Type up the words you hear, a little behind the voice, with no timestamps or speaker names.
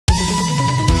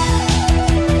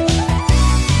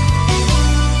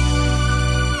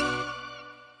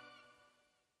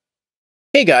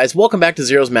Hey guys, welcome back to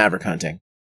Zero's Maverick hunting.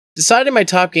 Deciding my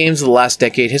top games of the last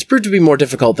decade has proved to be more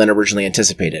difficult than originally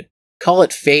anticipated. Call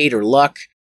it fate or luck.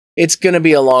 It's gonna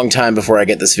be a long time before I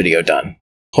get this video done.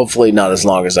 Hopefully not as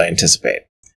long as I anticipate.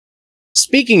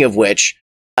 Speaking of which,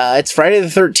 it's Friday the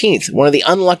 13th, one of the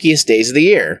unluckiest days of the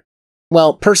year.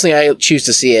 Well, personally I choose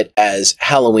to see it as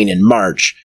Halloween in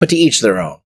March, but to each their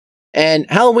own. And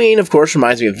Halloween, of course,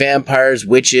 reminds me of vampires,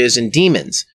 witches, and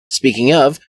demons. Speaking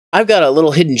of, I've got a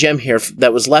little hidden gem here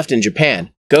that was left in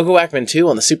Japan. Go Ackman 2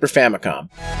 on the Super Famicom.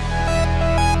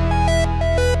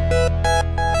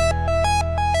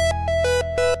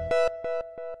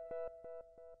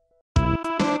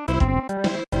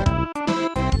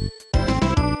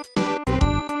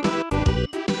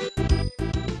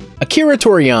 Akira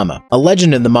Toriyama, a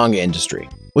legend in the manga industry.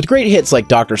 With great hits like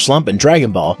Dr. Slump and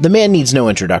Dragon Ball, the man needs no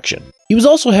introduction. He was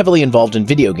also heavily involved in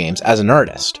video games as an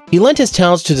artist. He lent his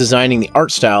talents to designing the art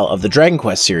style of the Dragon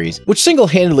Quest series, which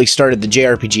single-handedly started the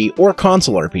JRPG or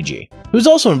console RPG. He was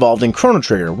also involved in Chrono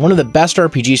Trigger, one of the best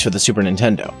RPGs for the Super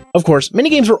Nintendo. Of course, many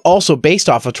games were also based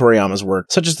off of Toriyama's work,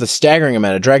 such as the staggering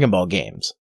amount of Dragon Ball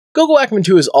games. Go Ackman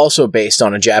 2 is also based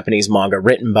on a Japanese manga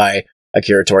written by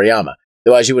Akira Toriyama,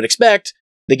 though as you would expect,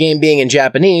 the game being in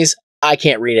Japanese, I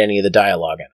can't read any of the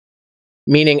dialogue in it,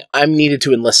 meaning I'm needed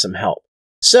to enlist some help.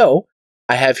 So,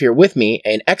 I have here with me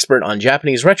an expert on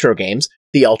Japanese retro games,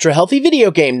 the ultra-healthy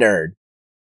video game nerd.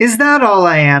 Is that all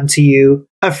I am to you?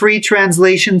 A free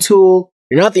translation tool?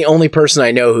 You're not the only person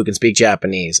I know who can speak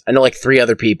Japanese. I know like 3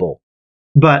 other people.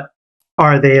 But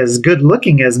are they as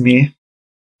good-looking as me?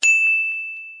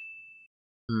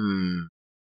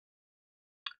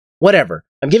 Whatever.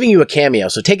 I'm giving you a cameo,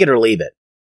 so take it or leave it.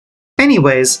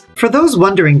 Anyways, for those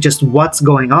wondering just what's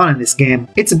going on in this game,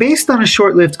 it's based on a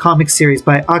short-lived comic series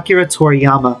by Akira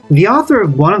Toriyama, the author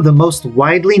of one of the most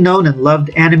widely known and loved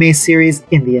anime series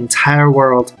in the entire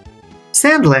world.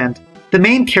 Sandland. The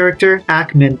main character,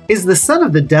 Ackman, is the son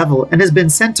of the devil and has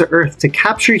been sent to Earth to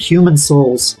capture human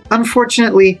souls.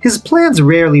 Unfortunately, his plans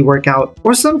rarely work out,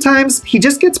 or sometimes he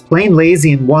just gets plain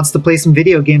lazy and wants to play some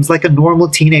video games like a normal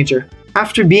teenager.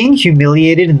 After being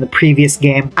humiliated in the previous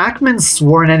game, Ackman's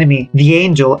sworn enemy, the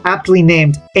Angel, aptly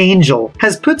named Angel,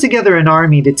 has put together an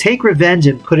army to take revenge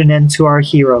and put an end to our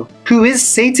hero, who is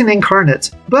Satan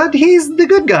incarnate, but he's the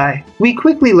good guy. We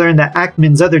quickly learn that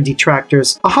Ackman's other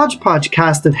detractors, a hodgepodge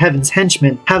cast of Heaven's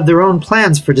henchmen, have their own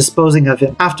plans for disposing of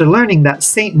him, after learning that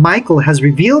Saint Michael has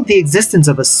revealed the existence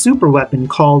of a superweapon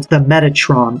called the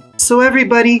Metatron. So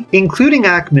everybody, including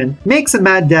Ackman, makes a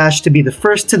mad dash to be the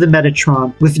first to the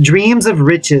Metatron, with dreams of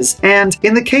riches, and,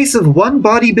 in the case of one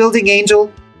bodybuilding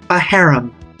angel, a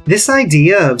harem. This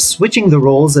idea of switching the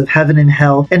roles of heaven and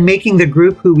hell and making the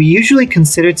group who we usually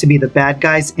consider to be the bad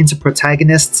guys into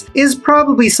protagonists is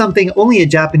probably something only a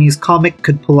Japanese comic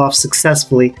could pull off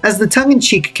successfully, as the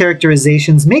tongue-in-cheek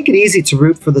characterizations make it easy to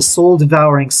root for the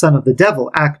soul-devouring son of the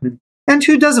devil, Ackman. And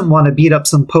who doesn't want to beat up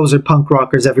some poser punk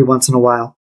rockers every once in a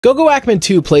while? Go Ackman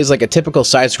 2 plays like a typical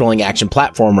side-scrolling action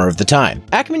platformer of the time.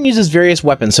 Ackman uses various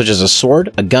weapons such as a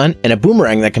sword, a gun, and a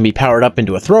boomerang that can be powered up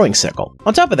into a throwing sickle.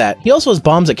 On top of that, he also has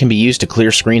bombs that can be used to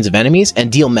clear screens of enemies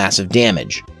and deal massive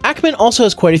damage. Ackman also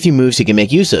has quite a few moves he can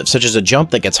make use of, such as a jump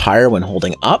that gets higher when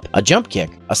holding up, a jump kick,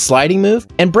 a sliding move,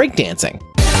 and breakdancing.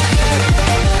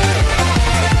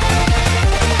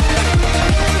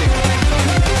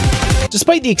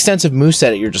 Despite the extensive moveset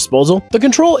at your disposal, the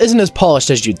control isn't as polished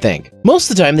as you'd think. Most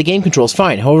of the time, the game controls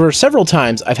fine, however, several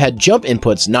times I've had jump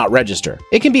inputs not register.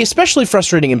 It can be especially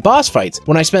frustrating in boss fights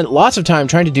when I spent lots of time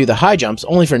trying to do the high jumps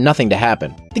only for nothing to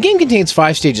happen. The game contains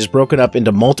 5 stages broken up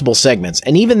into multiple segments,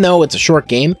 and even though it's a short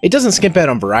game, it doesn't skimp out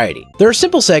on variety. There are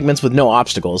simple segments with no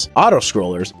obstacles,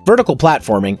 auto-scrollers, vertical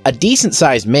platforming, a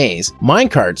decent-sized maze,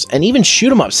 minecarts, and even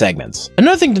shoot-'em-up segments.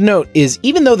 Another thing to note is,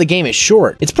 even though the game is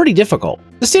short, it's pretty difficult.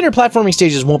 The standard platforming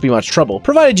stages won't be much trouble,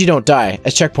 provided you don't die,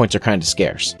 as checkpoints are kinda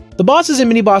scarce. The bosses and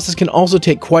mini-bosses can also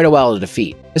take quite a while to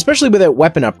defeat, especially without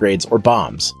weapon upgrades or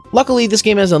bombs. Luckily, this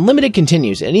game has unlimited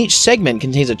continues, and each segment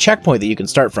contains a checkpoint that you can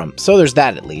start from, so there's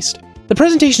that at least. The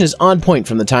presentation is on point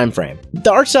from the time frame.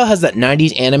 The art style has that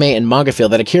 90s anime and manga feel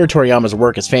that Akira Toriyama's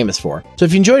work is famous for, so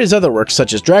if you enjoyed his other works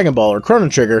such as Dragon Ball or Chrono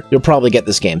Trigger, you'll probably get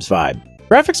this game's vibe.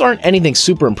 Graphics aren't anything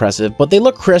super impressive, but they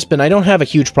look crisp and I don't have a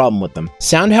huge problem with them.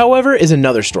 Sound, however, is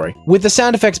another story, with the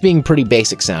sound effects being pretty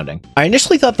basic sounding. I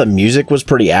initially thought the music was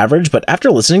pretty average, but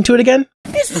after listening to it again,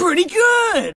 it's pretty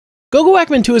good! Go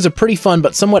Ackman 2 is a pretty fun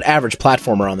but somewhat average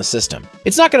platformer on the system.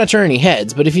 It's not going to turn any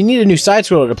heads, but if you need a new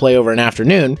side-scroller to play over an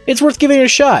afternoon, it's worth giving it a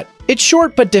shot. It's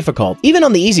short but difficult, even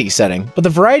on the easy setting, but the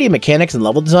variety of mechanics and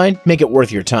level design make it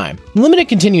worth your time. Limited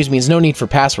continues means no need for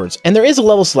passwords, and there is a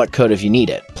level select code if you need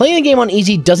it. Playing the game on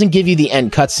easy doesn't give you the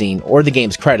end cutscene or the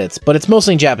game's credits, but it's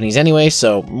mostly in Japanese anyway,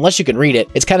 so unless you can read it,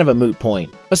 it's kind of a moot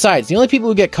point. Besides, the only people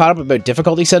who get caught up about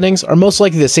difficulty settings are most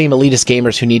likely the same elitist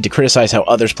gamers who need to criticize how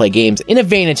others play games in a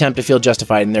vain attempt to feel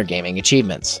justified in their gaming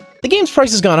achievements. The game's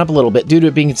price has gone up a little bit due to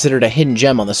it being considered a hidden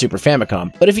gem on the Super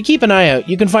Famicom, but if you keep an eye out,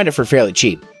 you can find it for fairly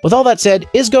cheap. With all that said,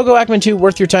 is Go-Go Ackman 2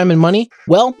 worth your time and money?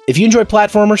 Well, if you enjoy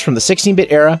platformers from the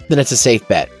 16-bit era, then it's a safe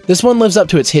bet. This one lives up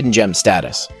to its hidden gem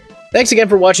status. Thanks again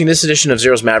for watching this edition of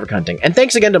Zero's Maverick Hunting, and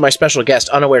thanks again to my special guest,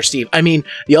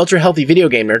 the ultra-healthy video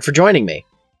game nerd, for joining me.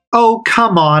 Oh,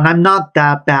 come on, I'm not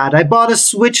that bad. I bought a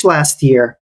Switch last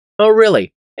year. Oh,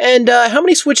 really? And how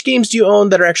many Switch games do you own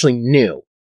that are actually new?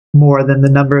 More than the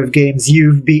number of games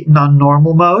you've beaten on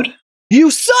normal mode?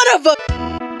 You son of a...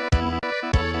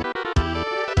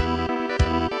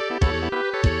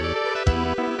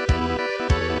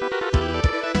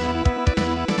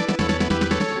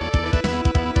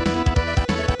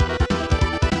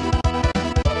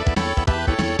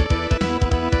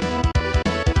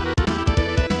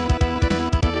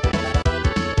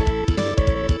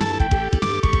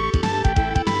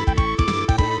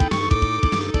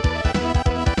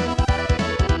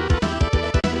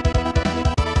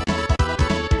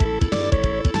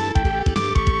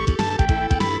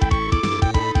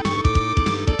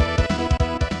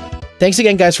 Thanks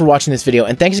again, guys, for watching this video,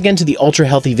 and thanks again to the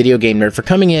ultra-healthy video game nerd for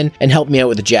coming in and helping me out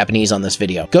with the Japanese on this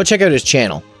video. Go check out his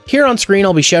channel. Here on screen,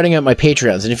 I'll be shouting out my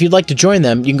Patreons, and if you'd like to join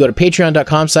them, you can go to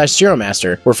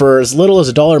patreon.com/Zeromaster, where for as little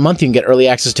as $1 a month, you can get early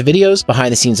access to videos,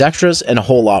 behind-the-scenes extras, and a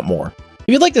whole lot more.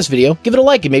 If you like this video, give it a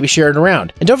like and maybe share it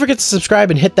around. And don't forget to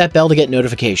subscribe and hit that bell to get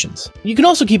notifications. You can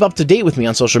also keep up to date with me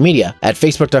on social media at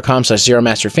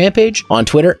facebook.com/Zeromaster fanpage, on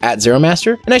Twitter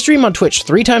 @Zeromaster, and I stream on Twitch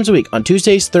 3 times a week on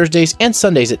Tuesdays, Thursdays, and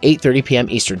Sundays at 8:30 p.m.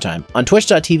 Eastern Time on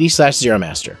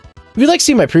twitch.tv/Zeromaster. If you'd like to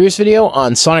see my previous video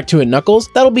on Sonic 2 and Knuckles,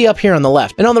 that'll be up here on the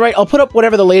left. And on the right, I'll put up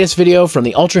whatever the latest video from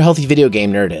the ultra-healthy video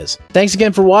game nerd is. Thanks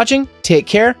again for watching, take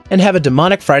care, and have a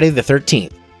demonic Friday the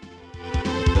 13th.